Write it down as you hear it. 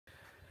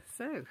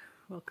So,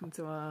 welcome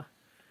to our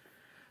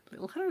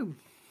little home.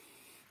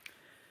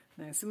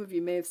 Now, some of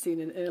you may have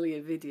seen an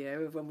earlier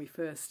video of when we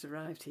first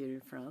arrived here in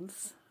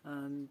France,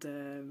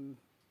 and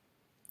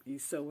you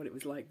saw what it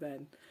was like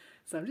then.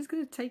 So I'm just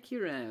going to take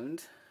you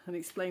around and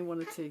explain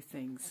one or two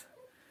things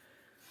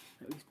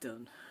that we've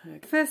done.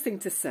 The first thing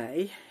to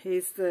say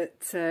is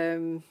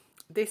that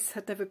this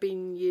had never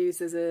been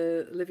used as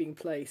a living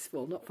place,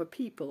 well, not for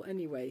people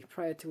anyway,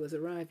 prior to us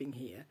arriving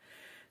here.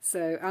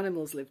 So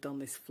animals lived on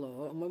this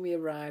floor, and when we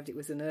arrived it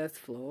was an earth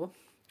floor.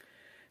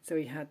 So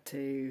we had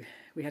to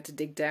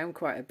dig down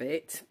quite a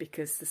bit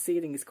because the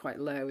ceiling is quite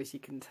low, as you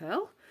can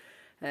tell.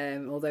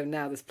 Although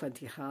now there's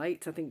plenty of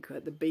height. I think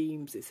at the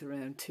beams it's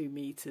around 2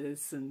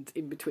 meters, and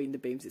in between the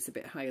beams it's a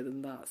bit higher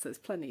than that, so there's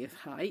plenty of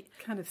height.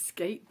 Kind of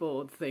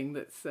skateboard thing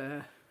that's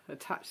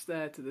attached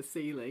there to the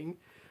ceiling,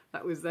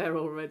 that was there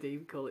already.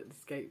 We call it the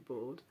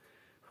skateboard.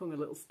 Hung a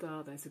little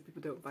star there so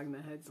people don't bang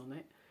their heads on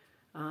it,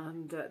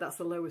 and that's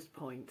the lowest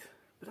point.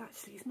 But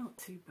actually it's not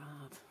too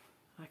bad.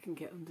 I can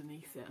get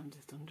underneath it. I'm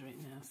just under it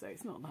now, so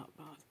it's not that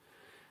bad.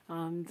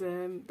 And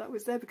that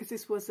was there because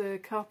this was a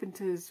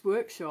carpenter's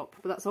workshop,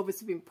 but that's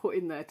obviously been put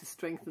in there to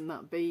strengthen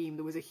that beam.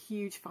 There was a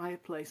huge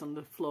fireplace on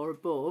the floor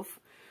above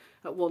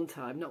at one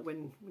time, not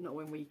when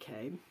we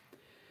came,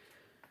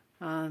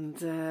 and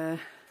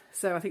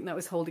so I think that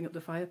was holding up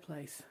the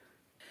fireplace.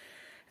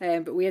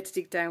 But we had to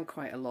dig down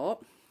quite a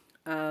lot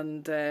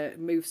and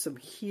move some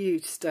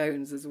huge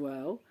stones as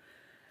well,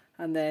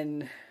 and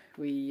then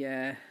we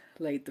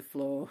laid the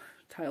floor,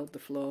 tiled the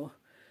floor,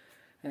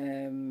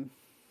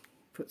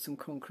 put some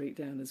concrete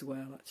down as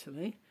well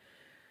actually,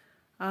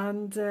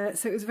 and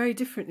so it was very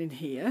different in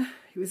here.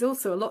 It was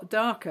also a lot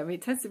darker. I mean,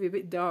 it tends to be a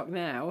bit dark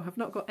now. I've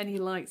not got any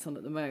lights on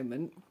at the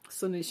moment. The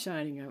sun is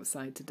shining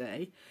outside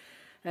today,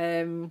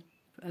 and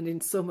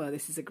in summer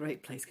this is a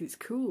great place because it's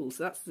cool,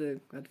 so that's the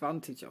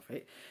advantage of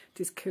it.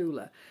 It is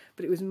cooler,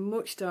 but it was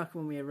much darker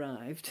when we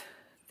arrived.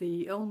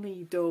 The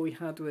only door we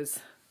had was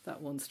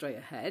that one straight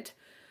ahead,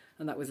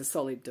 and that was a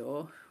solid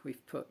door.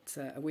 We've put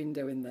a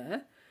window in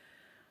there,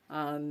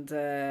 and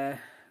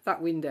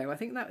that window, I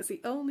think that was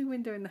the only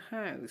window in the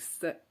house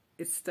that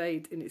it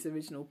stayed in its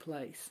original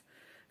place.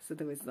 So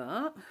there was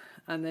that,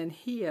 and then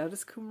here I'll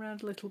just come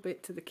round a little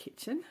bit to the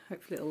kitchen.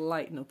 Hopefully it'll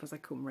lighten up as I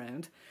come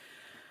round.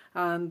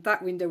 And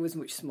that window was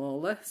much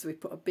smaller, so we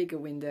put a bigger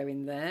window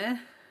in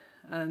there.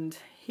 And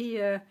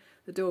here,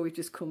 the door we've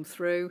just come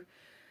through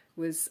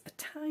was a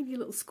tiny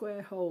little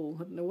square hole.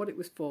 I don't know what it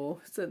was for.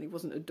 It certainly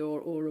wasn't a door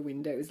or a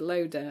window. It was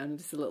low down,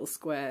 just a little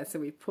square. So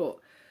we put,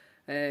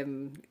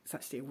 it's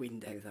actually a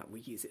window that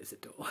we use it as a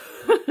door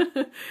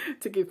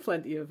to give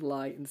plenty of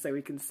light, and so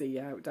we can see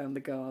out down the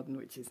garden,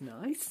 which is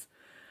nice.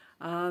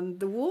 And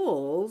the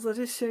walls, I'll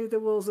just show you the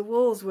walls. The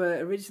walls were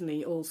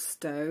originally all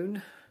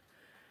stone.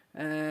 So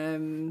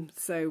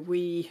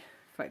in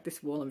fact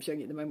this wall I'm showing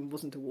you at the moment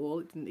wasn't a wall,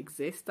 it didn't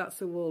exist. That's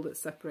the wall that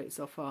separates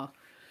off our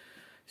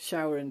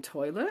shower and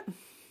toilet,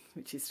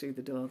 which is through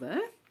the door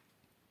there.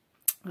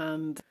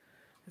 And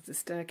there's a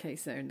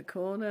staircase there in the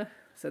corner.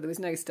 So there was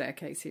no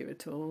staircase here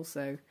at all,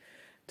 so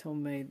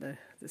Tom made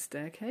the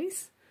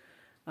staircase.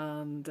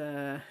 And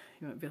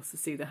you might be able to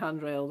see the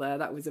handrail there.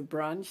 That was a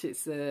branch.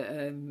 It's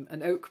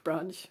an oak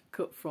branch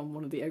cut from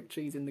one of the oak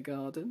trees in the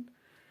garden.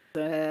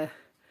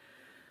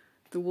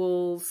 The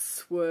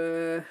walls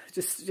were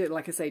just,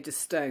 like I say, just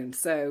stone.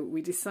 So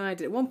we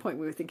decided, at one point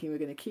we were thinking we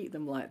were going to keep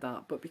them like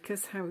that, but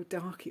because how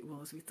dark it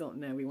was, we thought,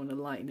 no, we want to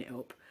lighten it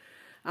up.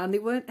 And they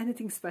weren't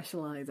anything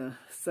special either,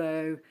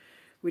 so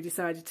we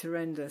decided to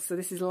render. So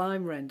this is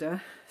lime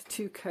render,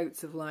 2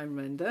 coats of lime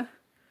render.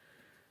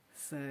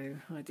 So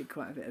I did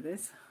quite a bit of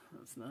this.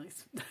 That's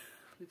nice.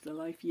 Live the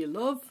life you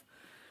love.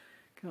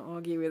 Can't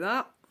argue with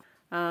that.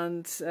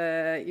 And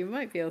you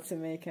might be able to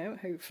make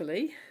out,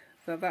 hopefully,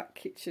 that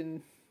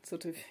kitchen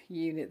sort of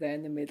unit there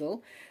in the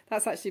middle.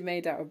 That's actually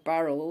made out of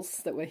barrels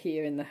that were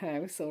here in the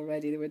house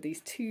already. There were these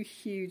 2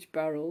 huge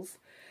barrels.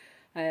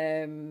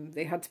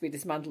 They had to be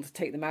dismantled to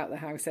take them out of the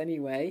house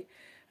anyway.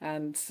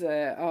 And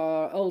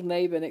our old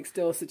neighbour next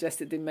door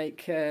suggested they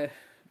make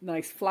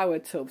nice flower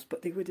tubs,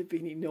 but they would have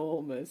been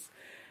enormous.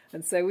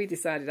 And so we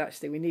decided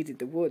actually we needed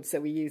the wood,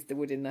 so we used the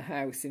wood in the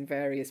house in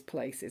various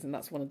places, and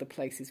that's one of the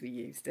places we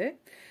used it.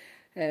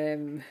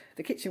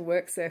 The kitchen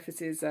work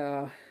surfaces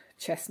are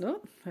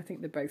chestnut. I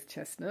think they're both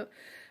chestnut,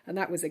 and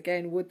that was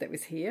again wood that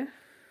was here.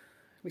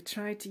 We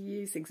tried to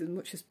use things as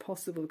much as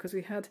possible because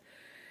we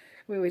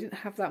didn't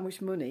have that much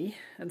money,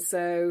 and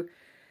so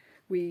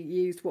we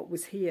used what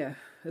was here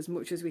as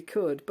much as we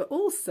could. But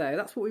also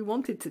that's what we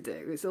wanted to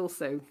do. It's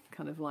also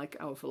kind of like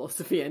our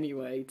philosophy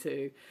anyway,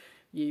 to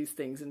use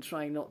things and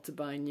try not to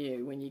buy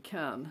new when you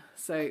can.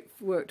 So it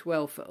worked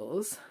well for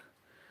us.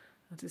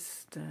 I'll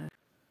just so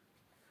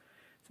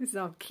this is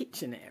our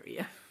kitchen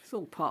area. It's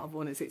all part of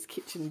one, it's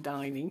kitchen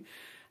dining.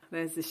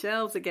 There's the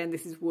shelves. Again,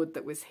 this is wood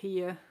that was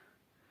here.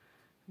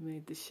 We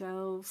made the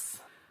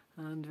shelves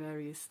and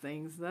various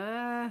things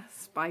there.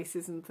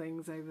 Spices and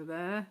things over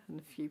there, and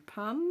a few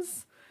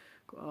pans.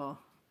 Got our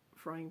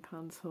frying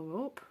pans hung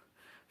up.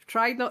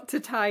 Tried not to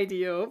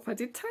tidy up. I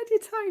did tidy a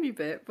tiny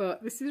bit,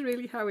 but this is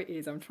really how it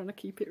is. I'm trying to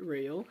keep it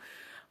real.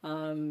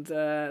 And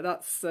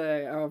that's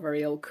our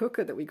very old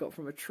cooker that we got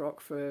from a truck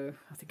for,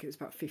 I think it was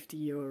about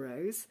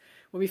 €50.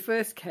 When we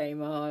first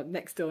came, our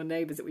next door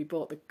neighbours that we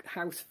bought the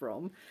house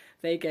from,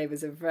 they gave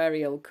us a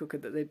very old cooker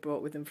that they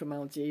brought with them from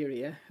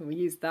Algeria, and we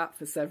used that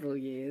for several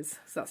years.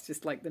 So that's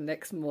just like the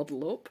next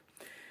model up.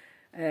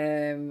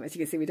 As you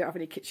can see, we don't have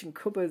any kitchen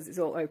cupboards. It's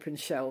all open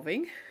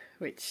shelving,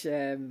 which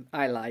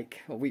I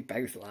like, or we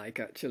both like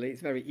actually.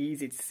 It's very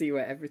easy to see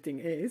where everything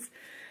is.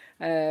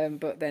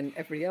 But then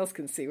everybody else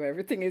can see where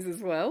everything is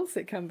as well, so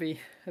it can be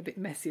a bit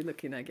messy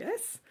looking, I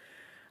guess.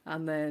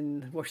 And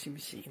then washing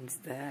machines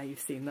there, you've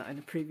seen that in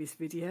a previous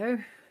video.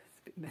 It's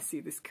a bit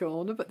messy this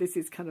corner, but this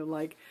is kind of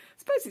like, I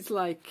suppose it's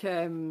like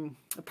a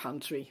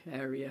pantry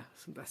area,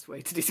 that's the best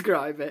way to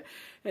describe it.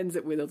 Ends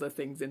up with other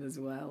things in as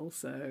well,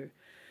 so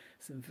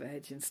some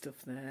veg and stuff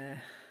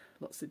there,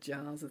 lots of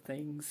jars of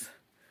things.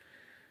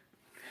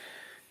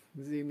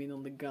 Zoom in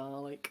on the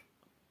garlic,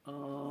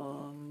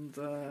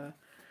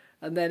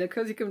 and then, of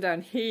course, you come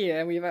down here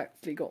and we've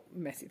actually got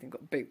messy things,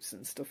 got boots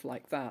and stuff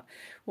like that.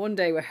 One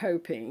day we're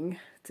hoping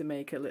to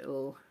make a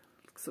little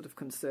sort of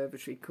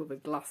conservatory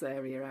covered glass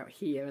area out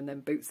here, and then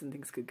boots and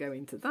things could go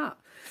into that.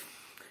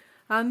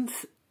 And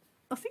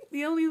I think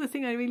the only other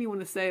thing I really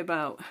want to say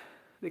about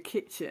the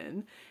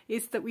kitchen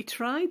is that we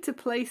tried to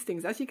place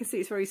things. As you can see,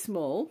 it's very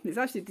small. It's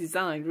actually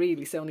designed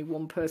really so only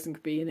one person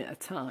could be in it at a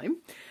time.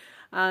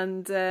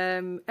 And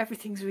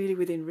everything's really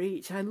within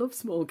reach. I love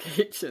small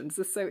kitchens,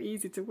 they're so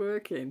easy to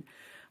work in.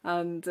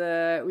 And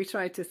we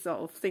tried to sort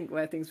of think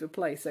where things were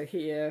placed. So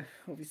here,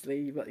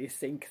 obviously, you've got your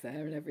sink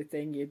there and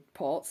everything, your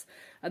pots,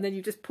 and then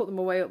you just put them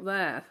away up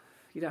there.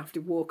 You don't have to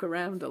walk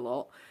around a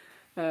lot.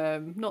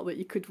 Not that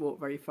you could walk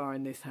very far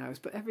in this house,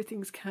 but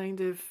everything's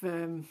kind of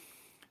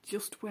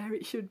just where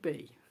it should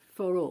be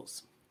for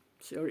us.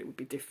 Sure, it would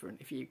be different.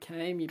 If you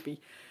came, you'd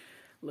be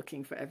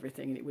looking for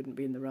everything and it wouldn't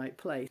be in the right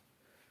place.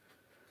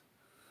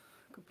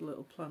 A couple of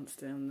little plants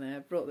down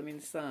there. Brought them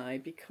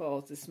inside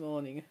because this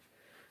morning a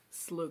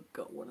slug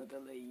got one of the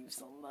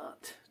leaves on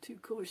that. 2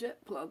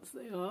 courgette plants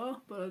they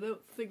are, but I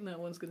don't think that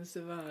one's going to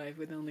survive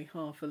with only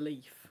half a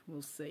leaf.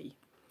 We'll see.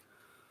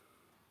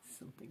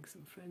 Something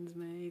some friends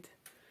made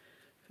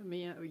for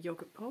me out of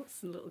yoghurt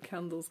pots, and little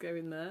candles go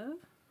in there.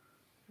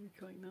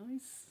 Quite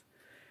nice.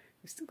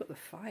 We've still got the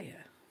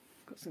fire.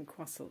 Got some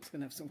croissants.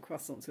 Going to have some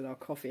croissants with our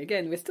coffee.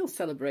 Again, we're still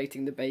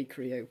celebrating the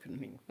bakery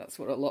opening. That's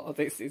what a lot of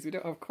this is. We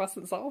don't have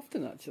croissants that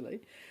often,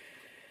 actually.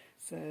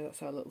 So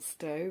that's our little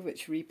stove,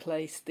 which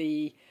replaced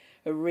the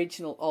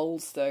original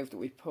old stove that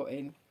we put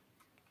in,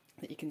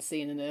 that you can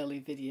see in an early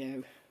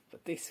video.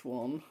 But this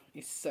one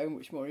is so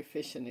much more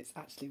efficient. It's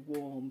actually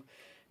warm.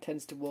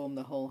 Tends to warm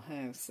the whole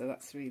house, so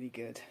that's really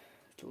good.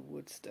 Little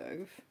wood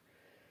stove.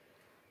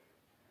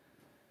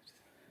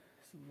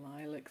 Some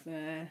lilac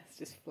there. It's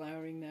just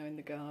flowering now in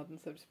the garden,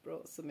 so I've just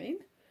brought some in.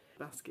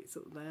 Baskets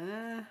up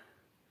there.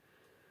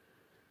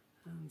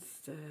 And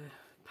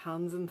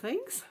pans and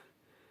things.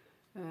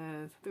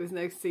 There was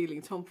no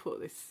ceiling. Tom put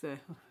this,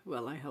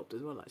 well, I helped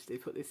as well actually,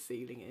 put this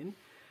ceiling in.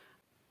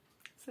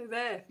 So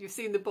there, you've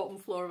seen the bottom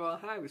floor of our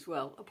house.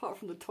 Well, apart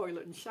from the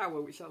toilet and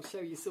shower, which I'll show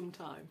you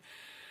sometime.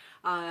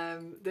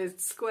 The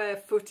square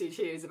footage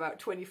here is about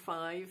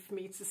 25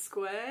 metres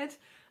squared.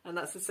 And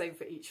that's the same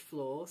for each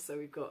floor. So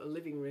we've got a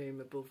living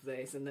room above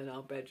this and then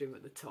our bedroom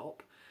at the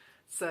top.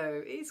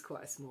 So it is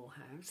quite a small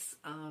house,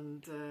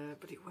 and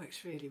but it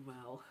works really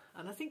well.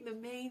 And I think the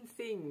main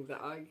thing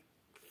that I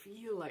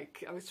feel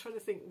like, I was trying to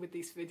think with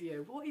this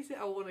video, what is it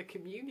I want to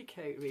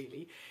communicate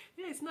really?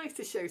 Yeah, it's nice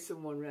to show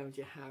someone around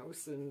your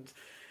house, and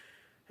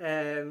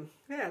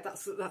yeah,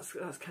 that's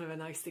kind of a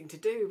nice thing to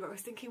do. But I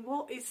was thinking,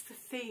 what is the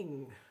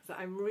thing that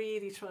I'm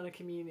really trying to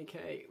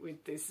communicate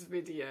with this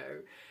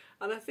video?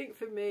 And I think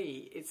for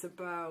me, it's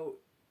about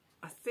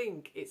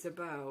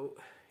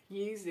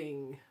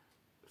using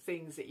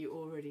things that you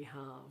already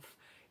have.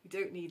 You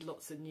don't need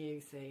lots of new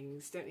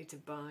things, don't need to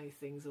buy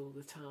things all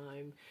the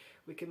time.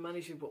 We can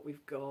manage with what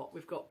we've got.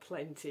 We've got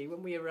plenty.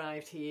 When we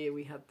arrived here,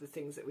 we had the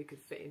things that we could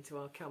fit into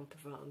our camper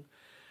van.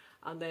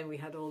 And then we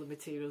had all the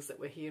materials that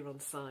were here on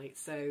site.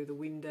 So the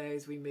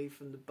windows we moved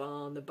from the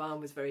barn. The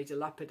barn was very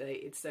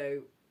dilapidated,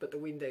 but the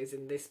windows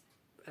in this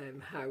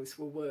house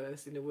were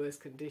worse, in a worse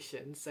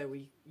condition. So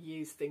we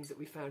used things that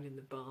we found in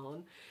the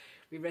barn.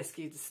 We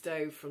rescued the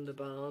stove from the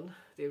barn,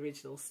 the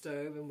original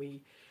stove, and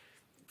we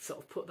sort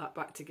of put that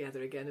back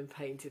together again and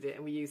painted it,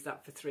 and we used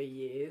that for 3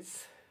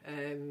 years.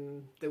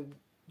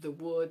 The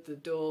wood, the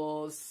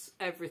doors,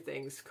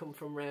 everything's come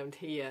from round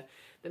here.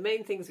 The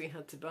main things we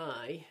had to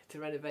buy to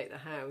renovate the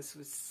house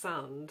was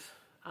sand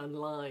and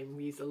lime.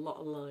 We used a lot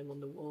of lime on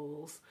the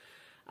walls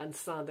and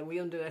sand, and we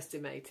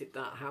underestimated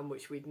that, how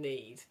much we'd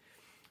need.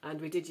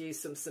 And we did use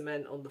some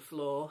cement on the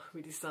floor.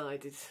 We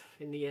decided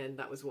in the end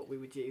that was what we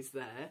would use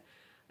there.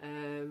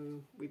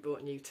 We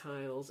bought new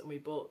tiles, and we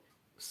bought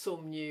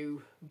some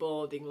new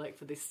boarding, like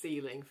for this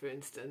ceiling for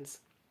instance,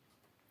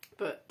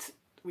 but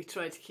we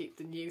tried to keep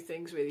the new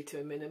things really to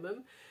a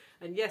minimum.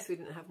 And yes, we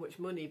didn't have much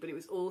money, but it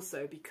was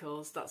also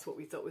because that's what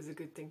we thought was a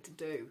good thing to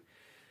do.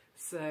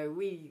 So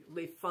we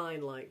live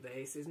fine like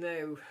this. There's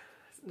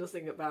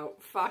nothing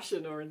about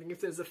fashion or anything.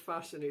 If there's a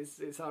fashion,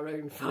 it's our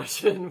own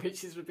fashion,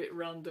 which is a bit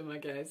random, I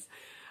guess.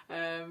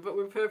 But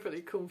we're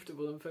perfectly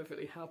comfortable and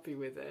perfectly happy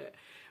with it.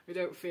 We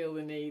don't feel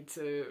the need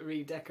to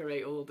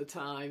redecorate all the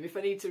time. If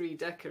I need to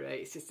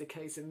redecorate, it's just a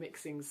case of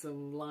mixing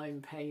some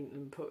lime paint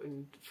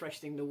and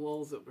freshening the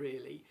walls up,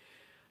 really.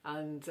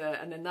 And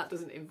then that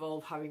doesn't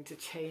involve having to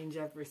change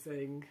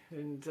everything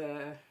and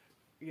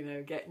you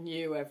know, get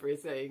new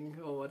everything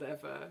or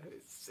whatever.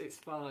 It's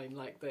fine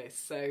like this.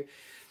 So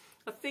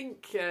I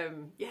think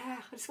yeah,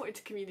 I just wanted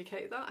to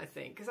communicate that, I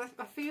think, because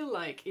I feel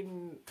like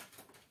in,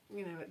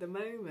 you know, at the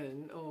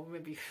moment, or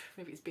maybe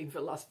it's been for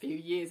the last few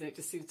years, and it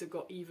just seems to have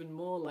got even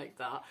more like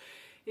that,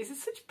 is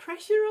there's such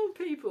pressure on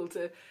people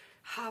to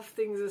have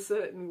things a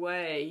certain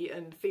way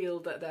and feel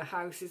that their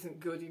house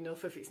isn't good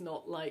enough if it's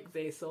not like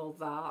this or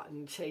that,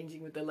 and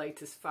changing with the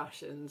latest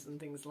fashions and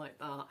things like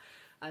that.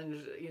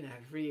 And, you know,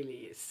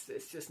 really, it's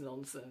just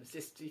nonsense.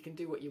 Just, you can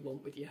do what you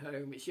want with your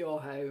home. It's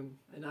your home,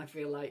 and I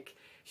feel like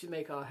we should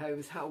make our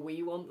homes how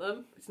we want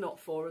them. It's not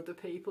for other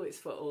people, it's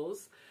for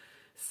us.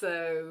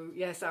 So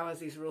yes,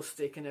 ours is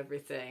rustic and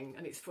everything,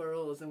 and it's for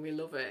us, and we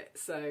love it.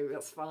 So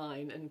that's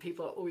fine, and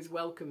people are always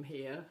welcome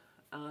here.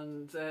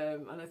 And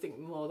I think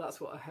more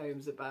that's what a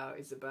home's about.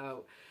 Is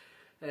about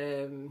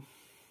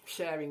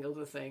sharing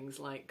other things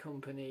like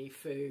company,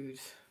 food,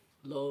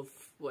 love,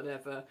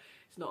 whatever.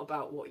 It's not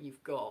about what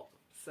you've got.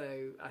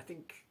 So I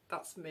think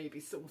that's maybe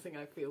something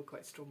I feel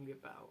quite strongly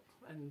about,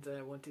 and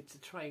wanted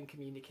to try and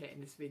communicate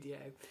in this video.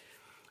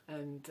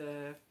 And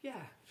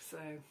yeah, so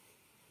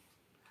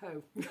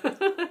ho.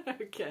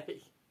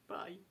 Okay,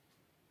 bye.